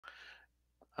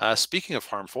Speaking of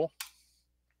harmful,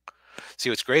 see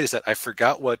what's great is that I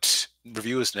forgot what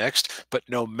review is next, but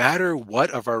no matter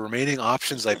what of our remaining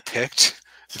options I picked,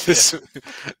 Yeah. this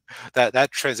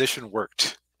that transition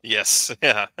worked. Yes.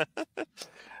 Yeah.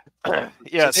 So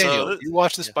Yeah. So Daniel, you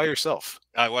watched this yeah, by yourself.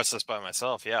 I watched this by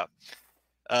myself. Yeah.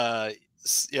 Uh,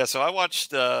 yeah. So I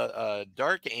watched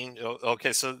Dark Angel.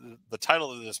 Okay. So the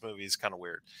title of this movie is kind of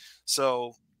weird.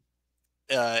 So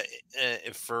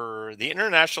for the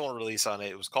international release on it,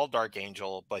 it was called Dark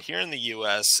Angel, but here in the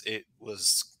U.S., it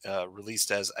was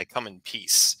released as I Come in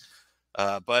Peace.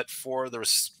 But for the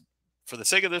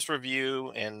sake of this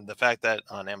review and the fact that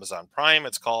on Amazon Prime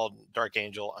it's called Dark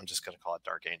Angel, I'm just going to call it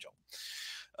Dark Angel.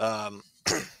 Um,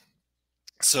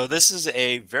 so this is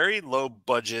a very low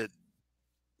budget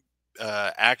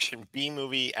action B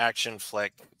movie action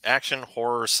flick, action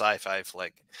horror sci-fi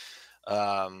flick.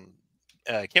 Um,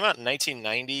 came out in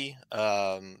 1990,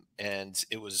 and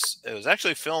it was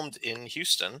actually filmed in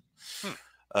Houston. Hmm.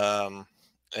 Um,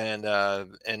 and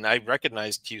I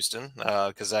recognized Houston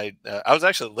because I was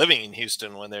actually living in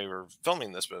Houston when they were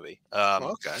filming this movie.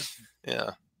 Well, okay.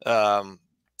 Yeah. Um,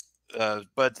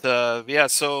 but yeah,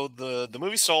 so the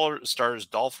movie stars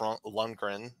Dolph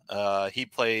Lundgren. He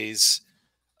plays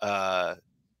uh,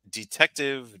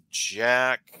 Detective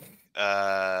Jack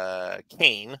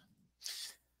Kane.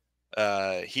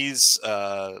 I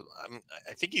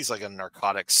think he's like a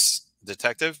narcotics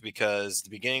detective because the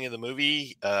beginning of the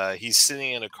movie, he's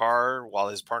sitting in a car while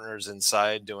his partner's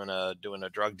inside doing a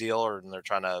drug deal, and they're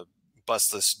trying to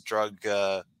bust this drug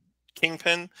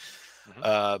kingpin.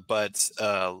 Hmm. But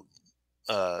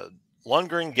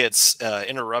Lundgren gets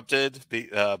interrupted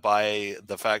by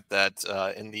the fact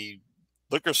that in the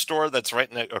liquor store that's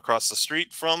right across the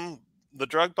street from the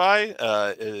drug buy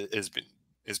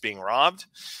is being robbed.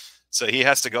 So he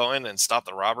has to go in and stop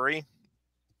the robbery.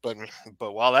 But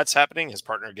but while that's happening, his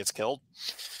partner gets killed.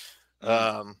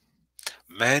 Mm. Um,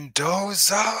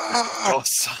 Mendoza. oh,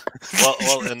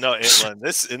 no, in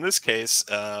this case,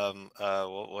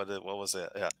 what was it?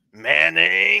 Yeah,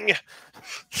 Manning.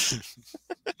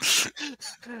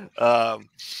 um,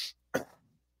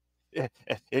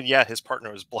 and yeah, his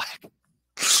partner was black.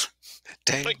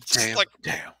 Damn, Like, just damn, like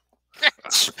damn.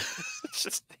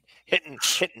 just hitting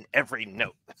every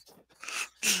note.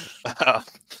 Uh,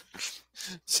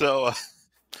 so,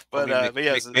 Well, I mean, but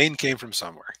yeah, McBain came from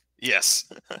somewhere. yes.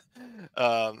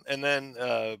 And then,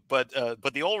 but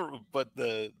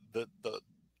the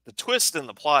twist in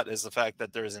the plot is the fact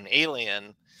that there's an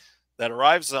alien that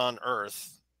arrives on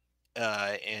Earth,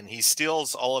 and he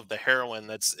steals all of the heroin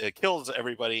that's it kills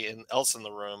everybody else in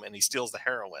the room, and he steals the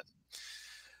heroin.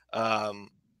 Um,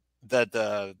 that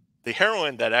the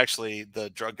heroin that actually the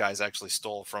drug guys actually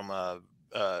stole from a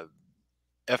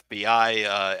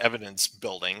FBI evidence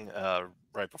building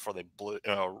right before they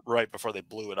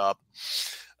blew it up.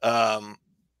 Um,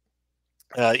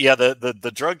 yeah,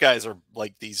 the drug guys are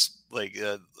like these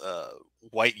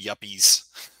white yuppies.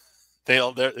 They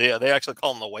actually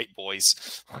call them the white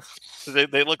boys.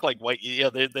 They look like white. Yeah,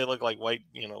 they look like white.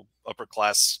 Upper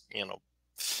class.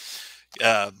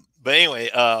 But anyway,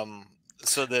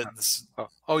 so that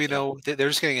Oh, you know, they're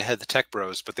just getting ahead of the tech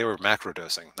bros, but they were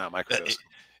macrodosing, not uh, microdosing.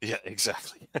 yeah,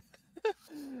 exactly.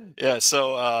 Yeah,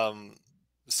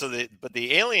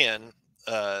 the alien.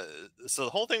 Uh, so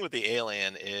the whole thing with the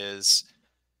alien is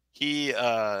he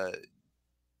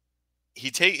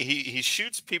he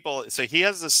shoots people. So he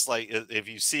has this, like, if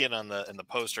you see it on the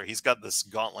poster, he's got this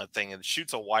gauntlet thing and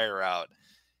shoots a wire out,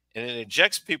 and it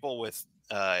injects people with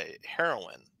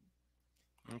heroin.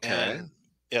 Okay. And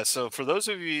yeah, so for those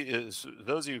of you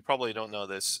who probably don't know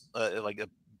this, like a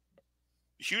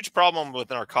huge problem with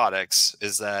narcotics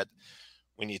is that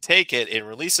when you take it, it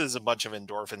releases a bunch of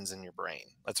endorphins in your brain.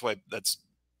 That's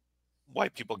why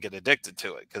people get addicted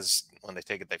to it, because when they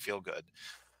take it, they feel good.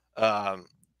 Um,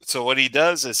 so what he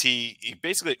does is he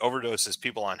basically overdoses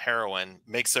people on heroin,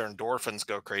 makes their endorphins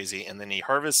go crazy, and then he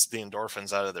harvests the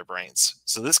endorphins out of their brains.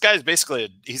 So this guy's basically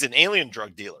he's an alien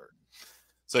drug dealer.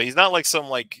 So he's not like some,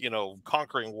 like,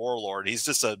 conquering warlord. He's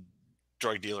just a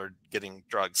drug dealer getting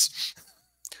drugs.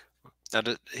 Now,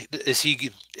 is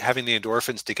he having the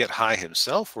endorphins to get high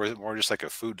himself, or is it more just like a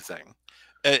food thing?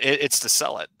 It's to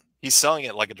sell it. He's selling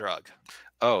it like a drug.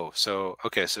 Oh, so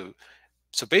okay, so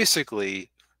basically,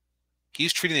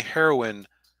 he's treating the heroin.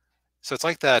 So it's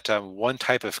like that one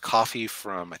type of coffee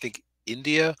from I think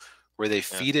India, where they Yeah.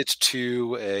 feed it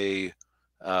to a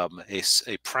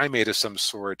primate of some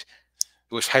sort,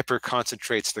 which hyper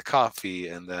concentrates the coffee,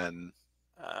 and then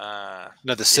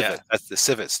no, the Yeah. civet. That's the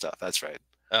civet stuff. That's right.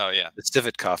 Oh yeah. The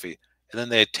civet coffee, and then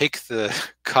they take the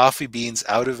coffee beans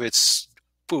out of its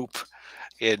poop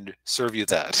and serve you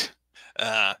that.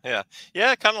 Yeah,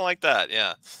 yeah, kind of like that.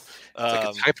 Yeah. It's like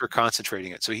it's Um, hyper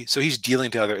concentrating it. So he's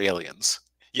dealing to other aliens.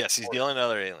 yes, he's dealing with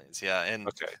other aliens. Yeah, and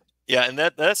Okay. yeah, and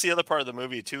that's the other part of the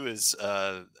movie too. Is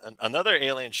another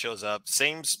alien shows up,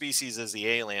 same species as the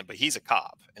alien, but he's a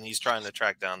cop and he's trying to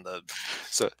track down the.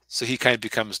 So he kind of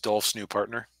becomes Dolph's new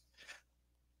partner.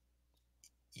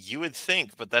 You would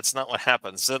think, but that's not what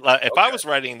happens. So, if I Okay. was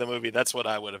writing the movie, that's what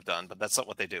I would have done, but that's not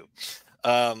what they do.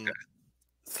 Um,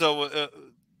 so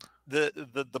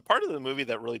the part of the movie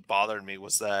that really bothered me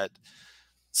was that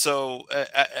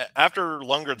after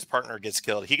Lundgren's partner gets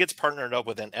killed, he gets partnered up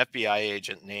with an FBI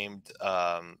agent named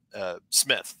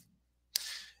Smith,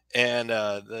 and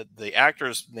the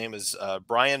actor's name is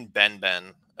Brian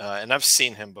Benben, and I've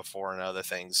seen him before in other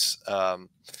things.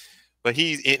 But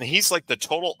he's like the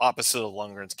total opposite of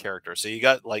Lundgren's character. So you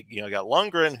got got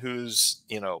Lundgren, who's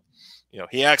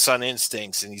he acts on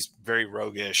instincts and he's very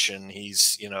roguish and he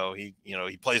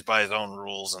plays by his own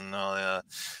rules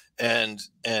and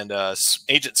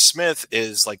Agent Smith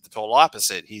is like the total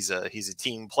opposite. He's a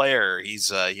team player. He's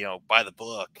by the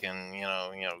book and you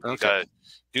Okay. gotta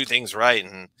do things right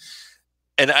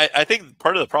and I think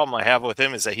part of the problem I have with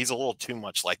him is that he's a little too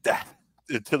much like that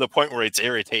to the point where it's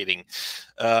irritating.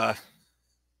 Uh,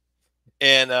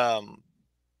 and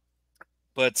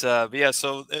but yeah,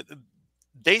 so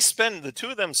the two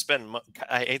of them spend.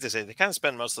 I hate to say, they kind of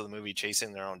spend most of the movie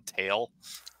chasing their own tail.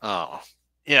 Oh.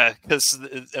 Yeah, because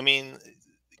I mean,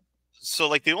 so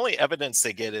like the only evidence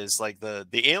they get is like the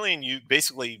alien you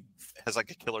basically has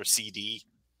like a killer CD.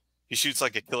 He shoots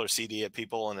like a killer CD at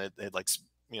people, and it like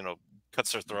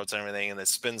cuts their throats and everything, and it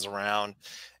spins around,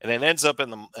 and it ends up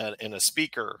in a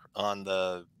speaker in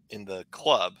the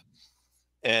club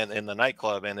and in the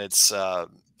nightclub, and it's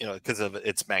because of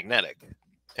it's magnetic,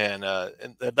 and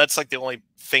that's like the only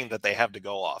thing that they have to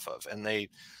go off of, and they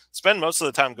spend most of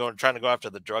the time trying to go after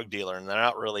the drug dealer, and they're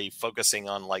not really focusing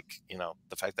on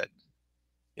the fact that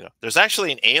there's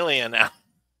actually an alien now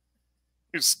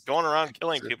who's going around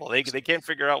killing people. They can't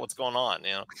figure out what's going on.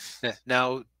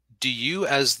 Now, do you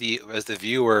as the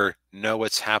viewer know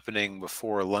what's happening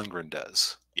before Lundgren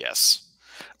does? Yes.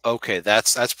 Okay,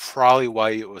 that's probably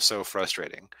why it was so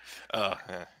frustrating.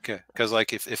 Yeah. Okay, because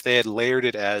like if they had layered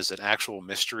it as an actual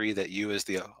mystery that you as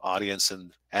the audience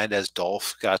and as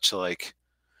Dolph got to like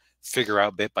figure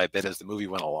out bit by bit as the movie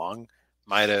went along,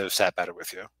 might have sat better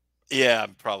with you. Yeah,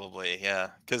 probably.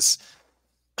 Yeah, because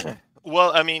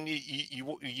well, I mean,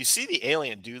 you see the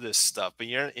alien do this stuff, but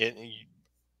you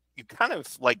kind of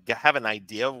like have an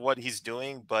idea of what he's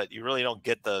doing, but you really don't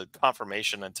get the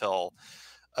confirmation uh, until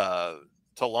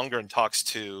Lundgren talks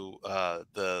to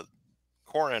the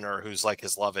coroner, who's like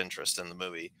his love interest in the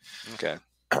movie. Okay.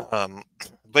 Um,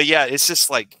 but yeah, it's just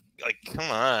like come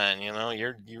on,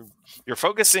 you're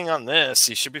focusing on this.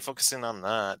 You should be focusing on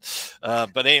that.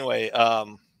 But anyway,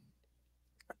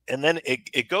 and then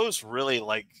it goes really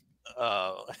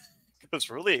goes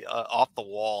really off the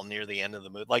wall near the end of the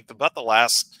movie, like about the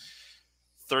last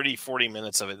 30-40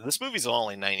 minutes of it. This movie's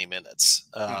only 90 minutes.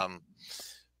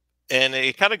 And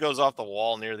it kind of goes off the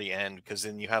wall near the end because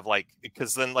then you have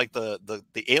because then like the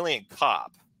alien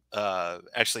cop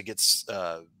actually gets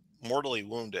mortally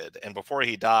wounded, and before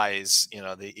he dies,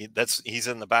 he's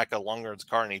in the back of Lundgren's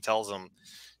car, and he tells him,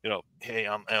 hey,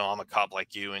 I'm a cop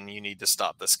like you, and you need to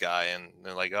stop this guy. And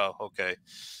they're like, oh, okay.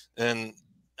 And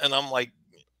I'm like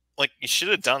you should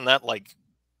have done that like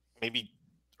maybe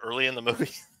early in the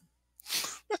movie.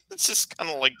 It's just kind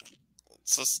of like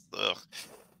it's just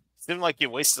seemed like you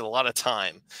wasted a lot of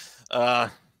time.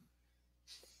 But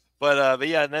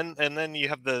yeah, and then you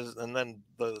have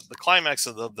the climax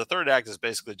of the third act is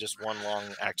basically just one long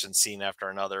action scene after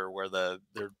another where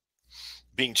they're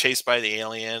being chased by the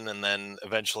alien, and then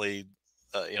eventually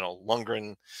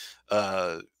Lundgren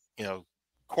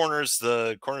corners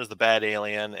the bad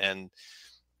alien. And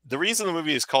the reason the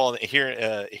movie is called here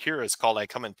is called I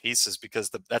Come in Peace is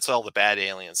because that's all the bad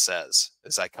alien says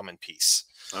is I come in peace.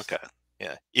 Okay.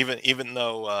 Yeah, even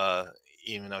though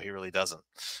he really doesn't.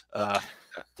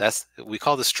 We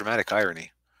call this dramatic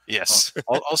irony. Yes.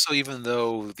 Also, even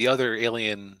though the other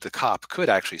alien, the cop, could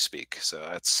actually speak, so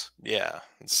that's yeah.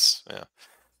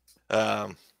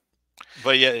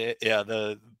 But yeah.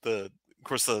 Of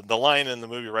course the line in the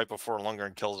movie right before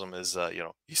Lundgren kills him is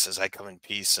he says I come in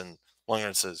peace, and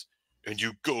Lundgren says, and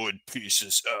you go in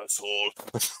pieces, asshole.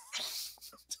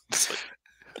 It's like,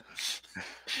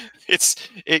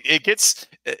 it gets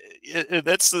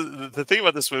that's the thing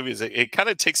about this movie is it kind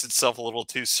of takes itself a little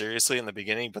too seriously in the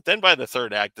beginning, but then by the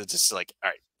third act it's just like, all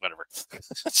right, whatever.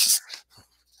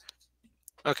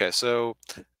 okay. So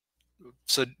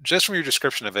So just from your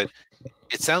description of it,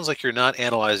 it sounds like you're not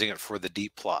analyzing it for the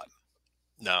deep plot.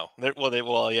 No,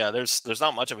 yeah. There's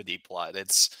not much of a deep plot.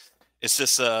 It's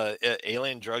just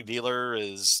alien drug dealer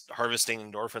is harvesting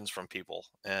endorphins from people,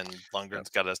 and Yeah. Lundgren's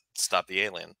got to stop the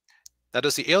alien. Now,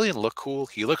 does the alien look cool?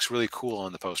 He looks really cool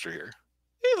on the poster here.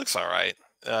 He looks all right.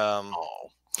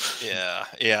 Oh. Yeah,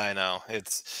 I know.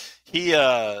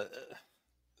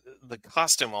 The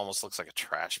costume almost looks like a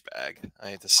trash bag. I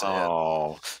hate to say it.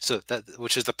 Oh, so that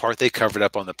which is the part they covered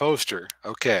up on the poster.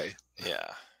 Okay.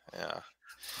 Yeah, yeah.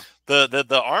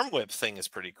 The arm whip thing is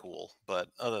pretty cool, but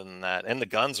other than that, and the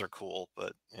guns are cool,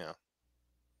 but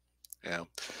Yeah.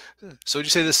 So would you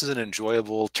say this is an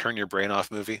enjoyable turn your brain off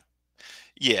movie?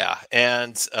 yeah,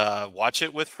 and watch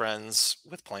it with friends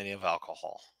with plenty of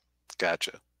alcohol.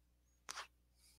 Gotcha.